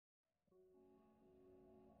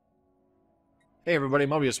Hey everybody,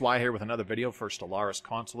 Mobius Y here with another video for Stellaris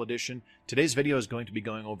Console Edition. Today's video is going to be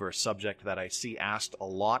going over a subject that I see asked a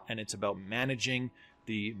lot, and it's about managing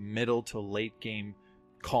the middle to late game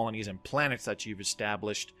colonies and planets that you've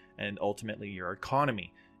established, and ultimately your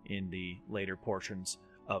economy in the later portions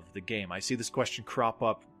of the game. I see this question crop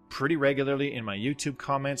up pretty regularly in my YouTube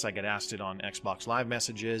comments. I get asked it on Xbox Live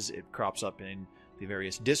messages. It crops up in the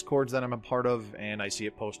various Discords that I'm a part of, and I see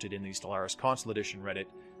it posted in the Stellaris Console Edition Reddit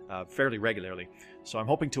fairly regularly. So I'm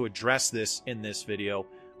hoping to address this in this video,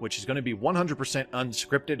 which is going to be 100%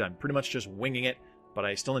 unscripted. I'm pretty much just winging it, but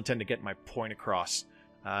I still intend to get my point across.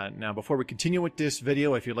 Now, before we continue with this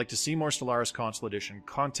video, if you'd like to see more Stellaris Console Edition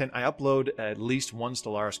content, I upload at least one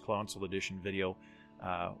Stellaris Console Edition video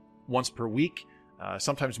once per week.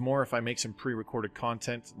 Sometimes more if I make some pre-recorded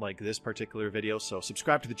content like this particular video. So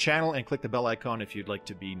subscribe to the channel and click the bell icon if you'd like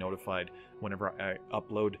to be notified whenever I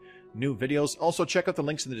upload new videos. Also, check out the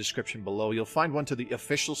links in the description below. You'll find one to the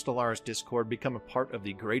official Stellaris Discord. Become a part of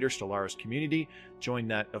the greater Stellaris community. Join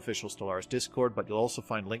that official Stellaris Discord, but you'll also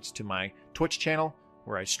find links to my Twitch channel,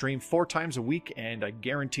 where I stream 4 times a week, and I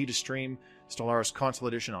guarantee to stream Stellaris Console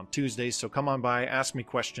Edition on Tuesdays. So come on by, ask me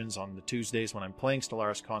questions on the Tuesdays when I'm playing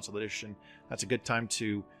Stellaris Console Edition. That's a good time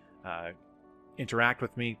to interact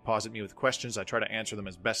with me, posit me with questions. I try to answer them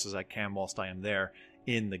as best as I can whilst I am there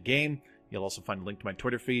in the game. You'll also find a link to my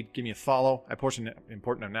Twitter feed. Give me a follow. I post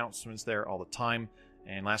important announcements there all the time.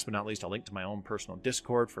 And last but not least, I'll link to my own personal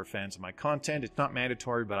Discord for fans of my content. It's not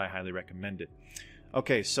mandatory, but I highly recommend it.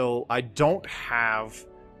 Okay, so I don't have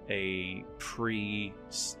a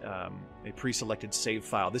pre-selected save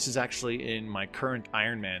file. This is actually in my current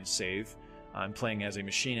Ironman save. I'm playing as a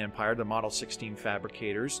Machine Empire, the Model 16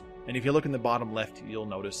 Fabricators. And if you look in the bottom left, you'll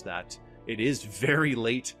notice that it is very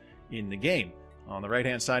late in the game. On the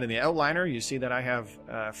right-hand side in the outliner, you see that I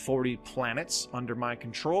have 40 planets under my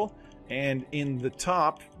control. And in the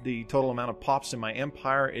top, the total amount of pops in my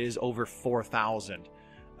empire is over 4,000.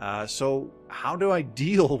 So how do I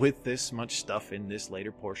deal with this much stuff in this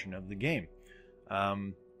later portion of the game?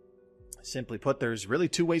 Simply put, there's really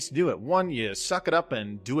 2 ways to do it. 1, you suck it up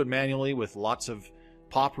and do it manually with lots of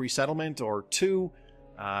pop resettlement, or 2,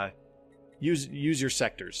 use your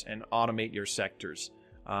sectors and automate your sectors.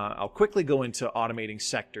 I'll quickly go into automating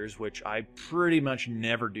sectors, which I pretty much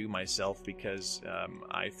never do myself because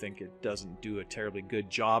I think it doesn't do a terribly good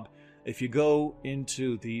job. If you go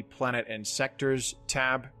into the Planet and Sectors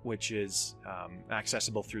tab, which is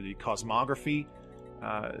accessible through the Cosmography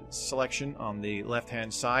selection on the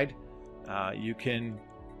left-hand side, you can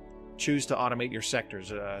choose to automate your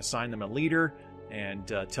sectors, assign them a leader, and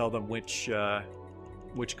tell them which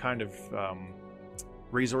kind of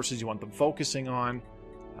resources you want them focusing on,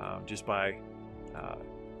 just by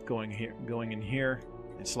going in here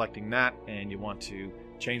and selecting that. And you want to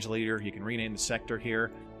change the leader, you can rename the sector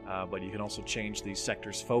here. But you can also change the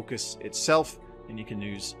sector's focus itself, and you can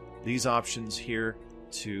use these options here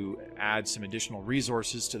to add some additional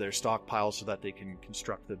resources to their stockpile so that they can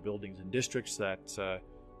construct the buildings and districts that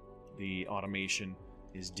the automation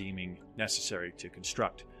is deeming necessary to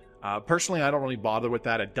construct. Personally, I don't really bother with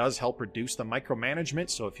that. It does help reduce the micromanagement,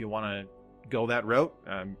 so if you want to go that route,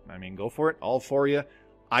 I mean, go for it, all for you.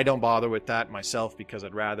 I don't bother with that myself because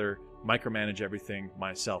I'd rather micromanage everything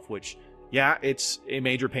myself, which, yeah, it's a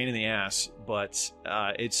major pain in the ass, but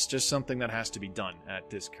it's just something that has to be done at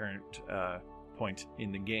this current point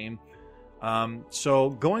in the game.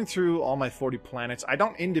 So going through all my 40 planets, I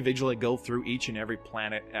don't individually go through each and every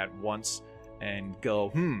planet at once and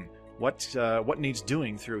go, what needs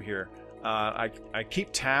doing through here? I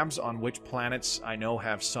keep tabs on which planets I know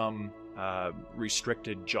have some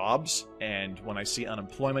restricted jobs, and when I see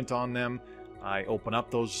unemployment on them, I open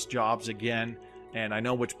up those jobs again. And I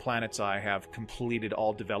know which planets I have completed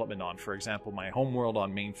all development on. For example, my homeworld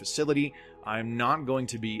on main facility, I'm not going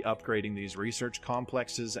to be upgrading these research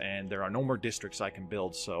complexes, and there are no more districts I can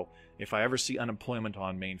build. So if I ever see unemployment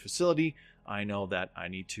on main facility, I know that I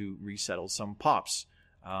need to resettle some pops.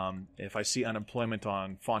 If I see unemployment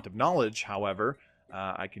on Font of Knowledge, however,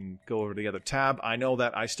 I can go over to the other tab. I know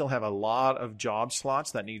that I still have a lot of job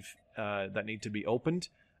slots that need to be opened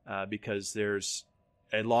because there's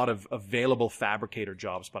a lot of available fabricator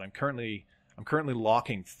jobs, but I'm currently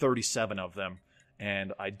locking 37 of them,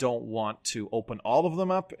 and I don't want to open all of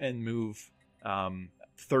them up and move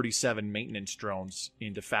 37 maintenance drones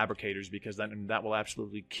into fabricators, because then that will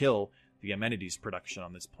absolutely kill the amenities production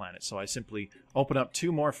on this planet. So I simply open up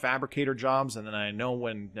 2 more fabricator jobs, and then I know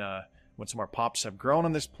when some more pops have grown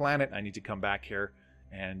on this planet, I need to come back here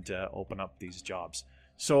and open up these jobs.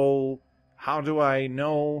 So how do I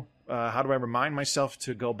know how do I remind myself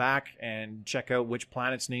to go back and check out which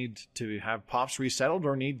planets need to have pops resettled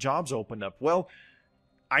or need jobs opened up? Well,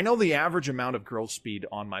 I know the average amount of growth speed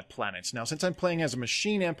on my planets. Now, since I'm playing as a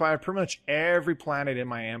machine empire, pretty much every planet in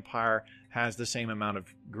my empire has the same amount of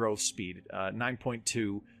growth speed,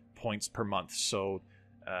 9.2 points per month. So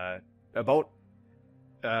about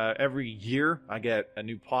every year I get a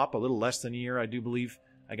new pop, a little less than a year, I do believe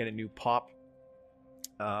I get a new pop.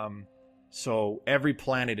 So every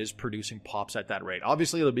planet is producing pops at that rate.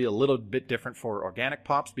 Obviously, it'll be a little bit different for organic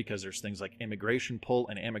pops because there's things like immigration pull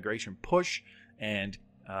and immigration push, and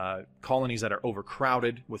colonies that are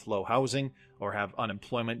overcrowded with low housing or have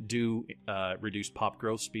unemployment do reduce pop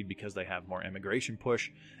growth speed because they have more immigration push,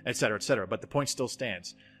 etc., etc. But the point still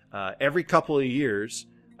stands. Every couple of years,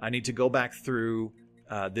 I need to go back through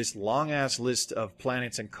this long-ass list of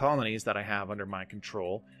planets and colonies that I have under my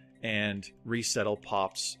control and resettle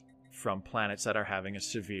pops from planets that are having a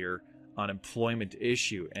severe unemployment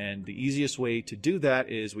issue. And the easiest way to do that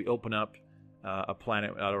is we open up a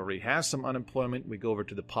planet that already has some unemployment. We go over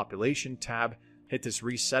to the population tab, hit this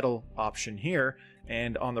resettle option here,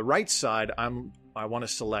 and on the right side, I want to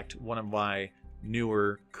select one of my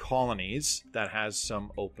newer colonies that has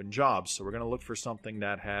some open jobs. So we're going to look for something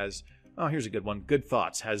that has, oh, here's a good one. Good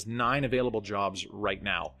Thoughts has 9 available jobs right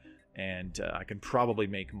now, and I can probably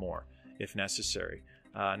make more if necessary.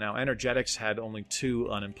 Now, Energetics had only 2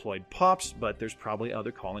 unemployed pops, but there's probably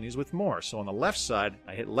other colonies with more. So on the left side,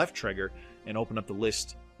 I hit left trigger and open up the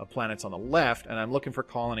list of planets on the left, and I'm looking for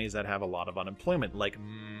colonies that have a lot of unemployment, like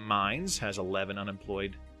Mines has 11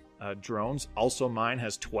 unemployed drones. Also, Mine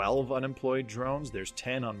has 12 unemployed drones. There's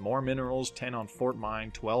 10 on More Minerals, 10 on Fort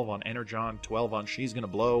Mine, 12 on Energon, 12 on She's Gonna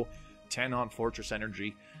Blow, 10 on Fortress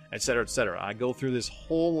Energy, etc., etc. I go through this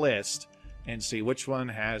whole list and see which one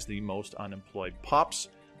has the most unemployed pops.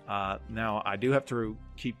 Now, I do have to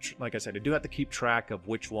keep, like I said, I do have to keep track of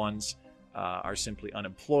which ones are simply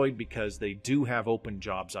unemployed because they do have open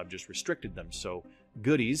jobs. I've just restricted them. So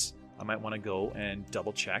Goodies, I might want to go and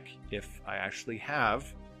double check if I actually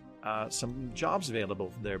have some jobs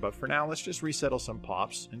available there. But for now, let's just resettle some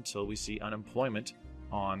pops until we see unemployment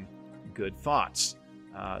on Good Thoughts.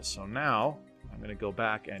 So now I'm going to go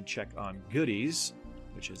back and check on Goodies,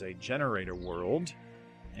 which is a generator world.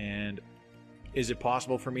 And is it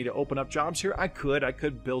possible for me to open up jobs here? I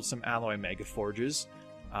could build some alloy mega forges,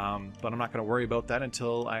 but I'm not going to worry about that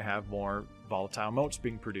until I have more volatile motes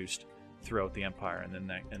being produced throughout the empire, and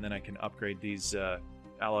then I can upgrade these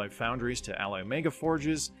alloy foundries to alloy mega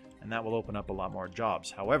forges, and that will open up a lot more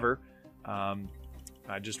jobs. However,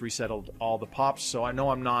 I just resettled all the pops, so I know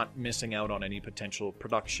I'm not missing out on any potential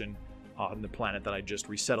production on the planet that I just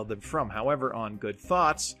resettled them from. However, on Good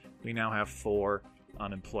Thoughts, we now have 4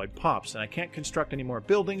 unemployed pops, and I can't construct any more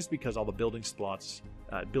buildings because all the building slots,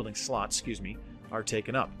 are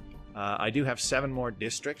taken up. I do have 7 more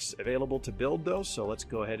districts available to build, though, so let's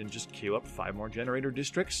go ahead and just queue up 5 more generator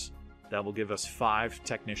districts. That will give us 5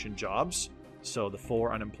 technician jobs, so the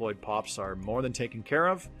 4 unemployed pops are more than taken care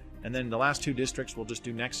of. And then the last 2 districts, we'll just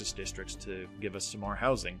do Nexus districts to give us some more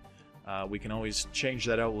housing. We can always change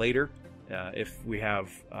that out later if we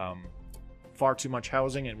have far too much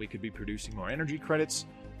housing and we could be producing more energy credits,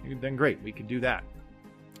 then great, we can do that.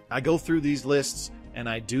 I go through these lists and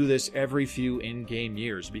I do this every few in-game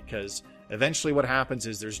years because eventually what happens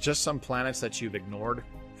is there's just some planets that you've ignored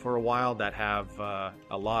for a while that have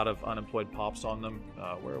a lot of unemployed pops on them.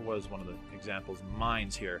 Where was one of the examples?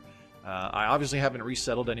 Mines here. I obviously haven't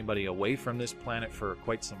resettled anybody away from this planet for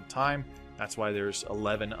quite some time. That's why there's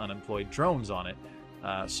 11 unemployed drones on it.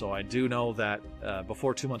 So I do know that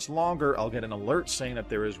before too much longer, I'll get an alert saying that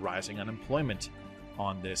there is rising unemployment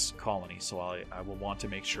on this colony. So I will want to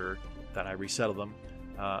make sure that I resettle them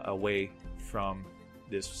away from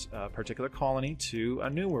this particular colony to a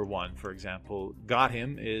newer one. For example, Got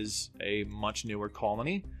Him is a much newer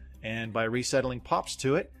colony, and by resettling pops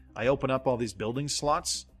to it, I open up all these building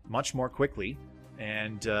slots much more quickly,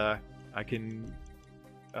 and I can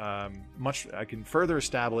further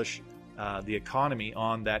establish the economy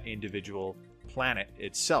on that individual planet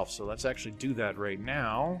itself. So let's actually do that right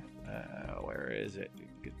now. Where is it?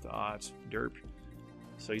 Good Thoughts, derp.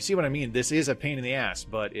 So you see what I mean? This is a pain in the ass,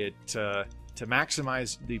 but it to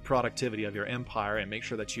maximize the productivity of your empire and make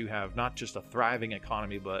sure that you have not just a thriving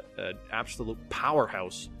economy, but an absolute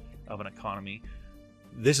powerhouse of an economy,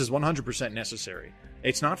 this is 100% necessary.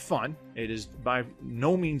 It's not fun. It is by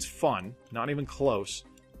no means fun, not even close,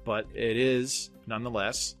 but it is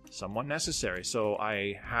nonetheless somewhat necessary. So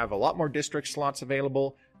I have a lot more district slots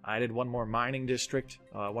available. I added 1 more mining district,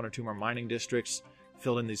 1 or 2 more mining districts,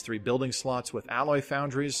 filled in these 3 building slots with alloy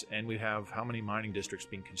foundries, and we have how many mining districts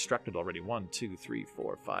being constructed already? 1, 2, 3,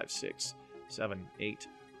 4, 5, 6, 7, 8,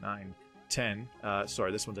 9, 10.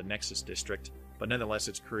 Sorry, this one's a Nexus district, but nonetheless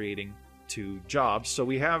it's creating 2 jobs. So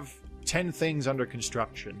we have 10 things under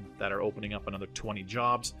construction that are opening up another 20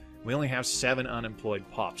 jobs. We only have 7 unemployed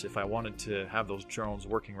pops. If I wanted to have those drones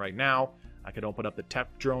working right now, I could open up the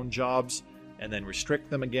tech drone jobs and then restrict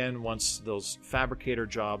them again once those fabricator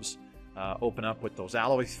jobs open up with those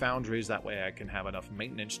alloy foundries. That way I can have enough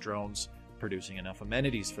maintenance drones producing enough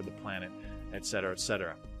amenities for the planet, etc.,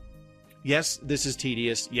 etc. Yes, this is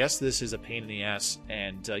tedious. Yes, this is a pain in the ass.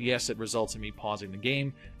 And yes, it results in me pausing the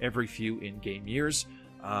game every few in-game years.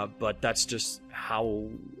 But that's just how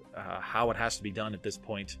it has to be done at this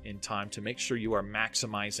point in time to make sure you are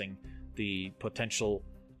maximizing the potential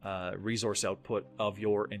resource output of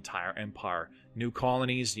your entire empire. New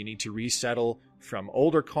colonies, you need to resettle from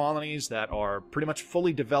older colonies that are pretty much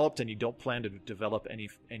fully developed and you don't plan to develop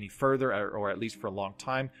any further, or at least for a long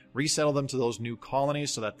time. Resettle them to those new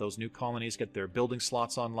colonies so that those new colonies get their building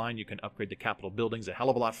slots online. You can upgrade the capital buildings a hell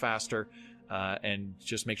of a lot faster. And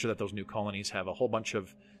just make sure that those new colonies have a whole bunch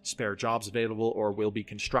of spare jobs available, or will be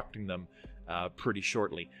constructing them pretty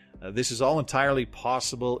shortly. This is all entirely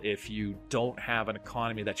possible if you don't have an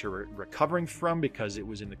economy that you're recovering from because it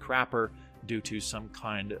was in the crapper due to some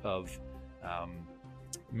kind of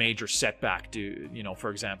major setback. For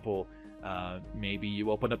example, maybe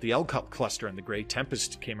you opened up the L cluster and the Grey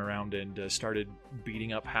Tempest came around and started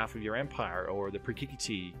beating up half of your empire, or the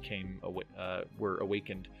Prekikiti were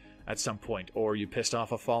awakened at some point, or you pissed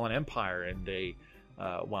off a fallen empire and they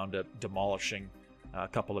wound up demolishing a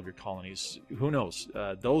couple of your colonies. Who knows?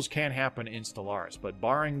 Those can happen in Stellaris, but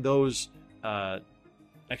barring those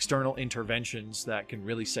external interventions that can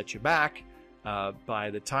really set you back,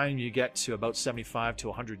 by the time you get to about 75 to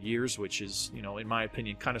 100 years, which is, in my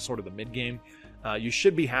opinion, kind of sort of the mid-game, you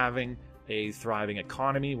should be having a thriving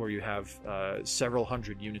economy where you have several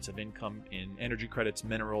hundred units of income in energy credits,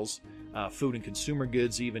 minerals, food and consumer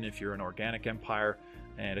goods, even if you're an organic empire,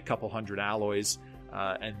 and a couple hundred alloys.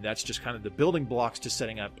 And that's just kind of the building blocks to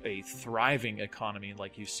setting up a thriving economy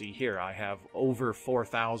like you see here. I have over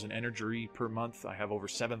 4,000 energy per month. I have over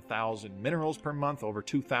 7,000 minerals per month, over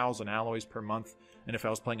 2,000 alloys per month. And if I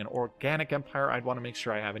was playing an organic empire, I'd want to make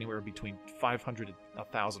sure I have anywhere between 500 to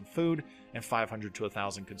 1,000 food and 500 to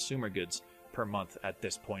 1,000 consumer goods per month at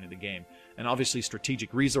this point of the game. And obviously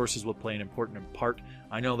strategic resources will play an important part.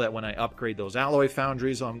 I know that when I upgrade those alloy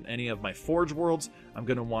foundries on any of my forge worlds, I'm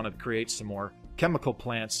going to want to create some more chemical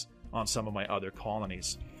plants on some of my other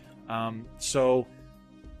colonies. So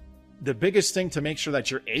the biggest thing to make sure that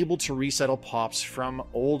you're able to resettle pops from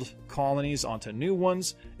old colonies onto new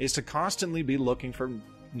ones is to constantly be looking for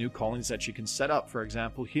new colonies that you can set up. For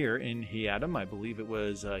example, here in Hiatum, I believe it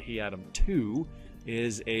was Hiatum 2,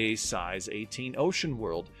 is a size 18 ocean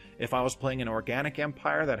world. If I was playing an organic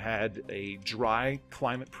empire that had a dry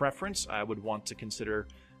climate preference, I would want to consider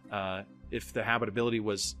if the habitability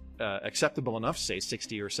was acceptable enough, say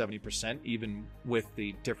 60 or 70%, even with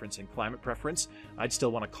the difference in climate preference, I'd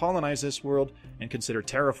still want to colonize this world and consider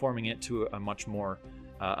terraforming it to a much more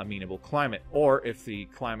amenable climate. Or if the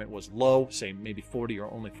climate was low, say maybe 40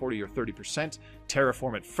 or only 40 or 30%,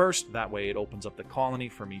 terraform it first. That way it opens up the colony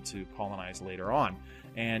for me to colonize later on.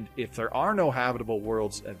 And if there are no habitable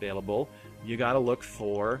worlds available, you got to look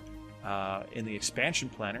for, in the expansion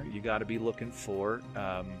planner, you got to be looking for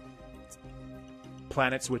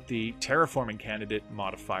planets with the terraforming candidate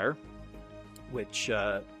modifier, which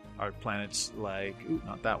are planets like,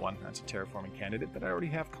 not that one, that's a terraforming candidate that I already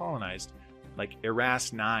have colonized, like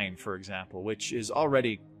Eras 9, for example, which is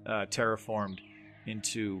already terraformed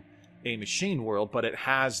into a machine world, but it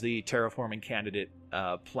has the terraforming candidate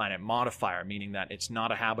planet modifier, meaning that it's not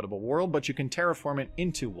a habitable world, but you can terraform it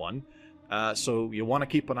into one. So you want to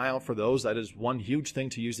keep an eye out for those. That is one huge thing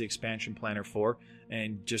to use the expansion planner for.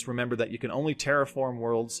 And just remember that you can only terraform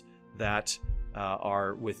worlds that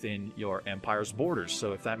are within your empire's borders.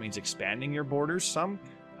 So if that means expanding your borders some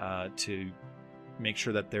to make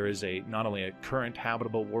sure that there is not only a current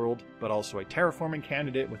habitable world, but also a terraforming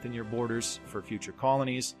candidate within your borders for future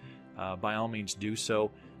colonies, by all means do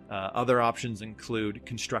so. Other options include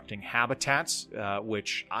constructing habitats,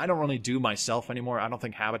 which I don't really do myself anymore. I don't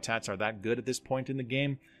think habitats are that good at this point in the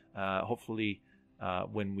game. Hopefully,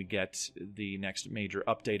 when we get the next major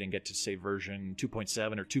update and get to, say, version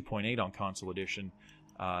 2.7 or 2.8 on console edition,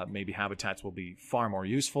 maybe habitats will be far more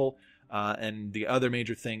useful. And the other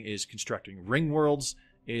major thing is constructing ring worlds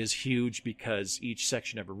is huge, because each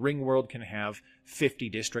section of a ring world can have 50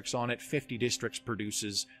 districts on it. 50 districts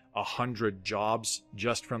produces 100 jobs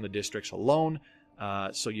just from the districts alone.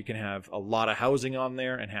 So you can have a lot of housing on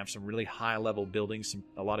there and have some really high-level buildings,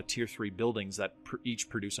 a lot of Tier 3 buildings that each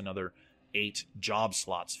produce another 8 job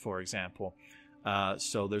slots, for example.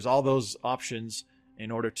 So there's all those options in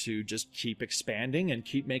order to just keep expanding and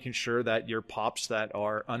keep making sure that your pops that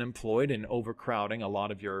are unemployed and overcrowding a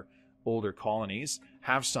lot of your older colonies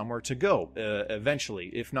have somewhere to go eventually.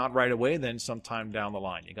 If not right away, then sometime down the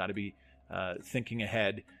line. You got to be thinking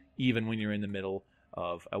ahead even when you're in the middle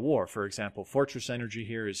of a war. For example, Fortress Energy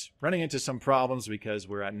here is running into some problems because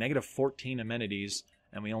we're at negative 14 amenities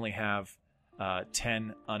and we only have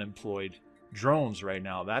 10 unemployed drones right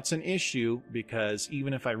now. That's an issue because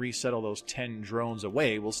even if I resettle those 10 drones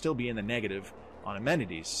away, we'll still be in the negative on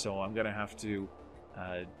amenities. So I'm going to have to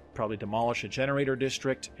probably demolish a generator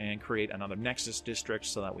district and create another Nexus district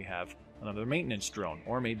so that we have another maintenance drone,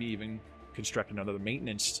 or maybe even construct another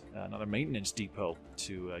maintenance depot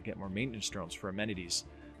to get more maintenance drones for amenities.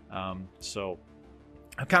 So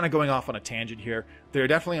I'm kind of going off on a tangent here. There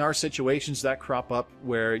definitely are situations that crop up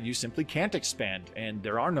where you simply can't expand, and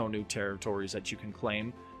there are no new territories that you can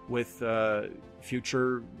claim with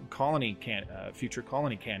future colony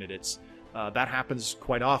candidates. That happens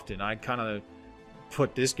quite often. I kind of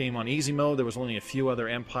put this game on easy mode. There was only a few other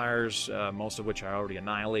empires, most of which I already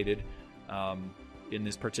annihilated in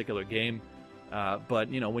this particular game. But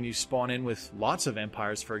you know, when you spawn in with lots of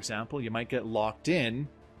empires, for example, you might get locked in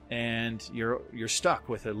and you're stuck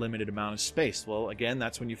with a limited amount of space. Well, again,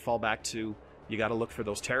 that's when you fall back to, you got to look for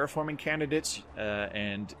those terraforming candidates,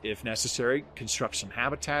 and if necessary, construct some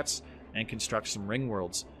habitats and construct some ring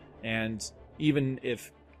worlds. And even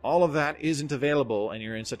if all of that isn't available and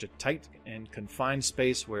you're in such a tight and confined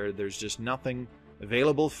space where there's just nothing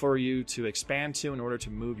available for you to expand to in order to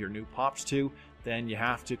move your new pops to, then you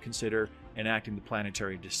have to consider enacting the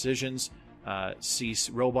planetary decisions, cease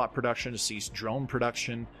robot production, cease drone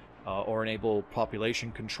production, or enable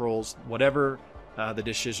population controls, whatever the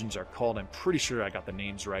decisions are called. I'm pretty sure I got the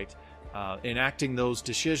names right. Enacting those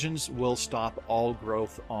decisions will stop all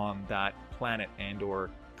growth on that planet and or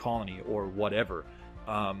colony or whatever.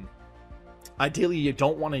 Ideally, you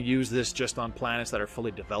don't want to use this just on planets that are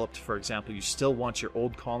fully developed. For example, you still want your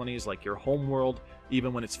old colonies, like your home world,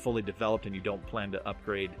 even when it's fully developed and you don't plan to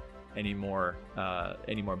upgrade any more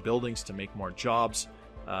buildings to make more jobs.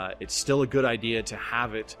 It's still a good idea to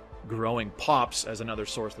have it growing pops as another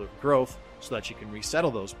source of growth so that you can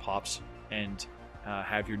resettle those pops and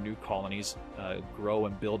have your new colonies grow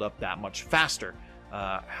and build up that much faster.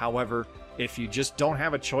 However, if you just don't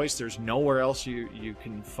have a choice, there's nowhere else you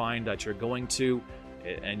can find that you're going to,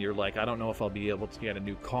 and you're like, I don't know if I'll be able to get a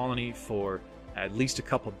new colony for at least a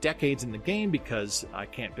couple decades in the game because I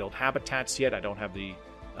can't build habitats yet. I don't have the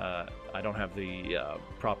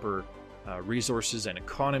proper resources and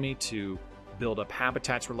economy to build up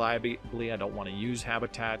habitats reliably. I don't want to use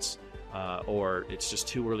habitats, or it's just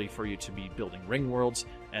too early for you to be building ring worlds,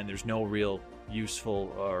 and there's no real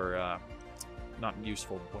useful or not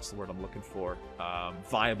useful, what's the word I'm looking for,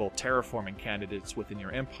 viable terraforming candidates within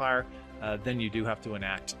your empire, then you do have to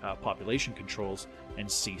enact population controls and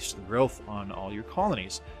cease the growth on all your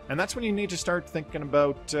colonies. And that's when you need to start thinking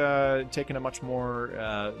about taking a much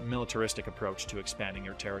more militaristic approach to expanding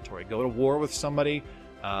your territory. Go to war with somebody,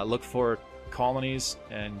 look for colonies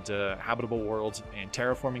and habitable worlds and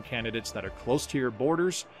terraforming candidates that are close to your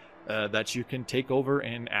borders, that you can take over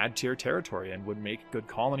and add to your territory, and would make good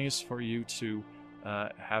colonies for you to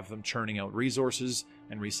have them churning out resources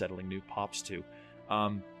and resettling new pops to.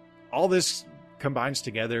 All this combines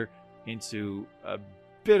together into a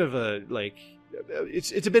bit of a, like,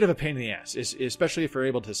 it's a bit of a pain in the ass, especially if you're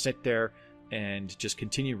able to sit there and just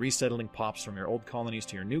continue resettling pops from your old colonies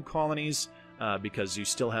to your new colonies, because you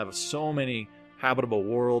still have so many habitable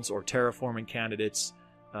worlds or terraforming candidates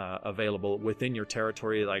available within your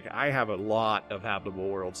territory. Like, I have a lot of habitable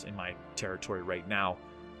worlds in my territory right now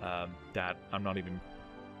that I'm not even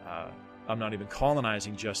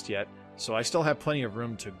colonizing just yet. So I still have plenty of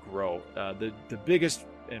room to grow. The biggest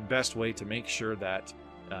and best way to make sure that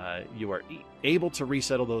you are able to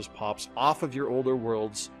resettle those pops off of your older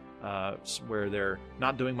worlds, where they're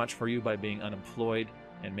not doing much for you by being unemployed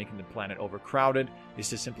and making the planet overcrowded, is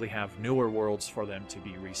to simply have newer worlds for them to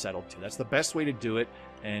be resettled to. That's the best way to do it.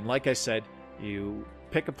 And like I said, you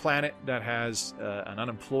pick a planet that has an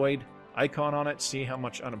unemployed icon on it, see how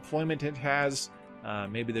much unemployment it has.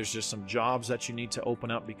 Maybe there's just some jobs that you need to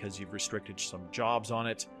open up because you've restricted some jobs on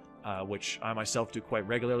it, which I myself do quite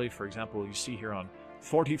regularly. For example, you see here on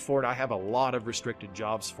Fort, I have a lot of restricted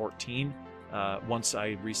jobs, 14. Once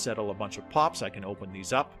I resettle a bunch of pops, I can open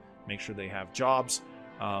these up, make sure they have jobs.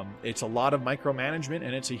 It's a lot of micromanagement,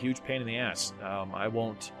 and it's a huge pain in the ass. I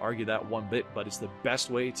won't argue that one bit, but it's the best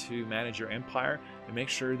way to manage your empire and make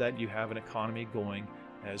sure that you have an economy going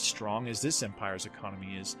as strong as this empire's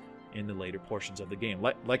economy is in the later portions of the game.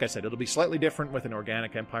 Like I said, it'll be slightly different with an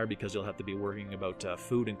organic empire because you'll have to be worrying about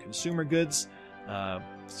food and consumer goods.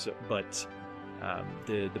 But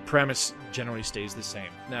the premise generally stays the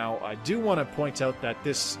same. Now, I do want to point out that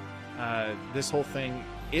this whole thing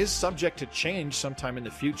is subject to change sometime in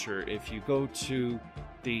the future. If you go to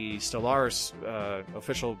the Stellaris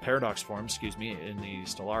official Paradox forum, in the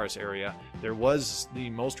Stellaris area, there was the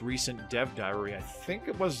most recent dev diary. I think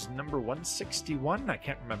it was number 161. I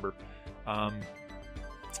can't remember.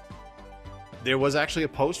 There was actually a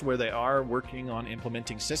post where they are working on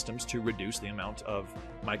implementing systems to reduce the amount of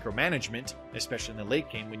micromanagement, especially in the late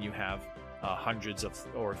game when you have hundreds of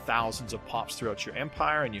or thousands of pops throughout your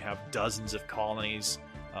empire and you have dozens of colonies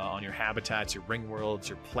on your habitats, your ring worlds,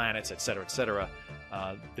 your planets, etc., etc.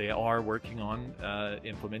 They are working on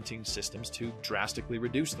implementing systems to drastically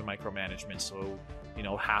reduce the micromanagement, so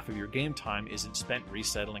half of your game time isn't spent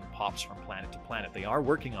resettling pops from planet to planet. They are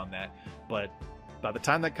working on that, but by the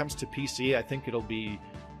time that comes to PC, I think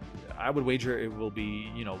I would wager it will be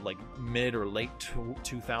like mid or late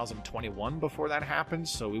 2021 before that happens.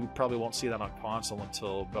 So we probably won't see that on console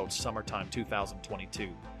until about summertime 2022.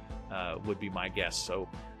 Would be my guess. So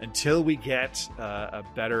until we get a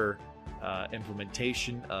better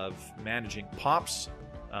implementation of managing pops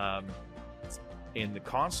in the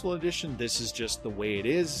console edition, this is just the way it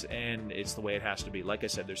is, and it's the way it has to be. Like I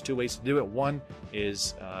said, there's two ways to do it. One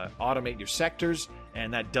is automate your sectors,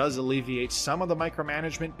 and that does alleviate some of the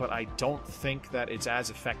micromanagement, but I don't think that it's as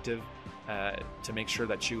effective to make sure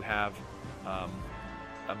that you have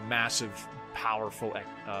a massive, powerful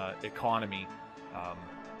economy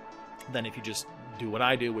than if you just do what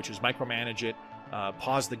I do, which is micromanage it,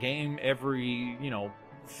 pause the game every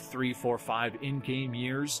 3, 4, 5 in-game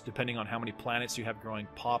years, depending on how many planets you have growing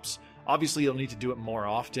pops. Obviously, you'll need to do it more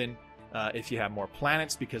often if you have more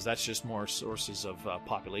planets, because that's just more sources of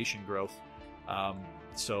population growth.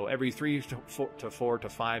 So every 3 to 4 to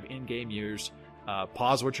 5 in-game years,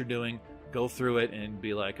 pause what you're doing, go through it, and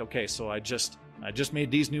be like, okay, so I just made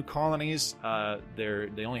these new colonies.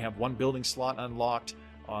 They only have 1 building slot unlocked.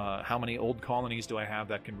 How many old colonies do I have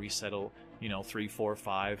that can resettle 3, 4,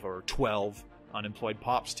 5, or 12 unemployed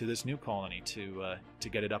pops to this new colony to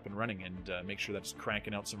get it up and running and make sure that's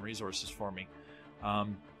cranking out some resources for me.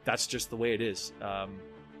 That's just the way it is.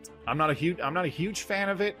 I'm not a huge fan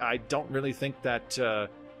of it. I don't really think that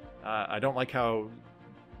I don't like how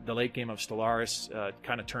the late game of Stellaris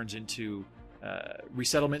kind of turns into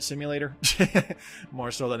resettlement simulator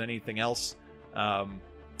more so than anything else.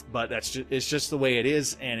 But it's just the way it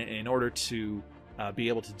is, and in order to be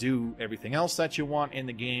able to do everything else that you want in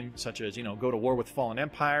the game, such as go to war with fallen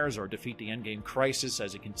empires or defeat the endgame crisis,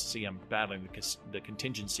 as you can see I'm battling the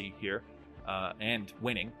contingency here and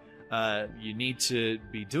winning, you need to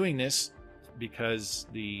be doing this because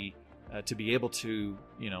to be able to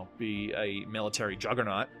be a military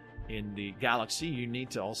juggernaut in the galaxy, you need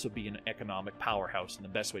to also be an economic powerhouse, and the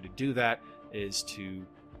best way to do that is to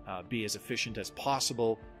be as efficient as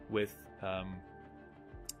possible with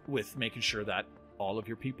making sure that all of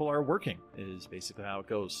your people are working, is basically how it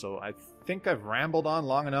goes. So I think I've rambled on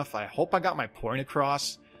long enough. I hope I got my point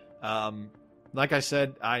across. Like I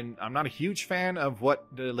said, I'm not a huge fan of what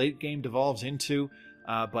the late game devolves into,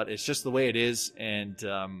 but it's just the way it is, and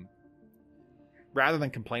rather than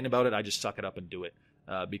complain about it, I just suck it up and do it,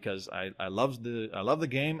 because I love the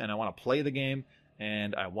game, and I want to play the game,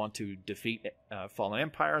 and I want to defeat fallen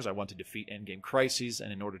empires. I want to defeat endgame crises,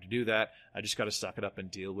 and in order to do that, I just got to suck it up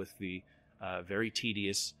and deal with the very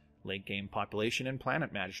tedious late game population and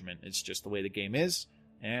planet management. It's just the way the game is,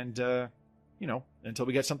 and until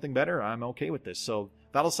we get something better, I'm okay with this. So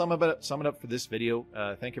that'll sum it up for this video.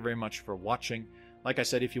 Thank you very much for watching. Like I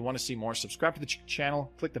said, if you want to see more, subscribe to the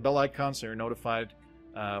channel, click the bell icon so you're notified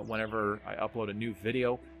whenever I upload a new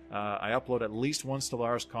video. I upload at least one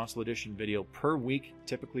Stellaris Console Edition video per week,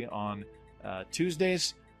 typically on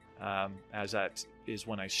Tuesdays, as that is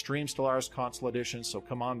when I stream Stellaris Console Edition. So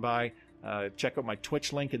come on by, check out my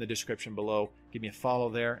Twitch link in the description below. Give me a follow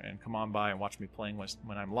there, and come on by and watch me playing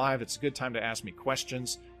when I'm live. It's a good time to ask me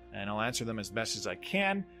questions, and I'll answer them as best as I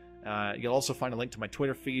can. You'll also find a link to my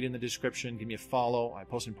Twitter feed in the description. Give me a follow. I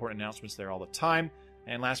post important announcements there all the time.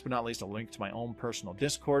 And last but not least, a link to my own personal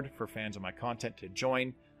Discord for fans of my content to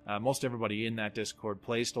join. Most everybody in that Discord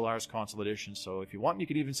plays Stellaris Console Edition, so if you want, you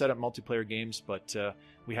could even set up multiplayer games, but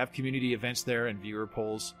we have community events there and viewer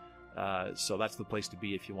polls, so that's the place to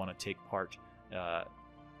be if you want to take part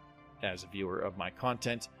as a viewer of my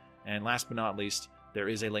content. And last but not least, there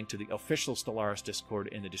is a link to the official Stellaris Discord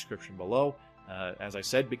in the description below. As I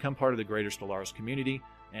said, become part of the greater Stellaris community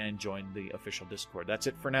and join the official Discord. That's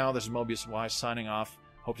it for now. This is Mobius Wise signing off.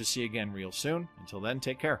 Hope to see you again real soon. Until then,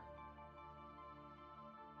 take care.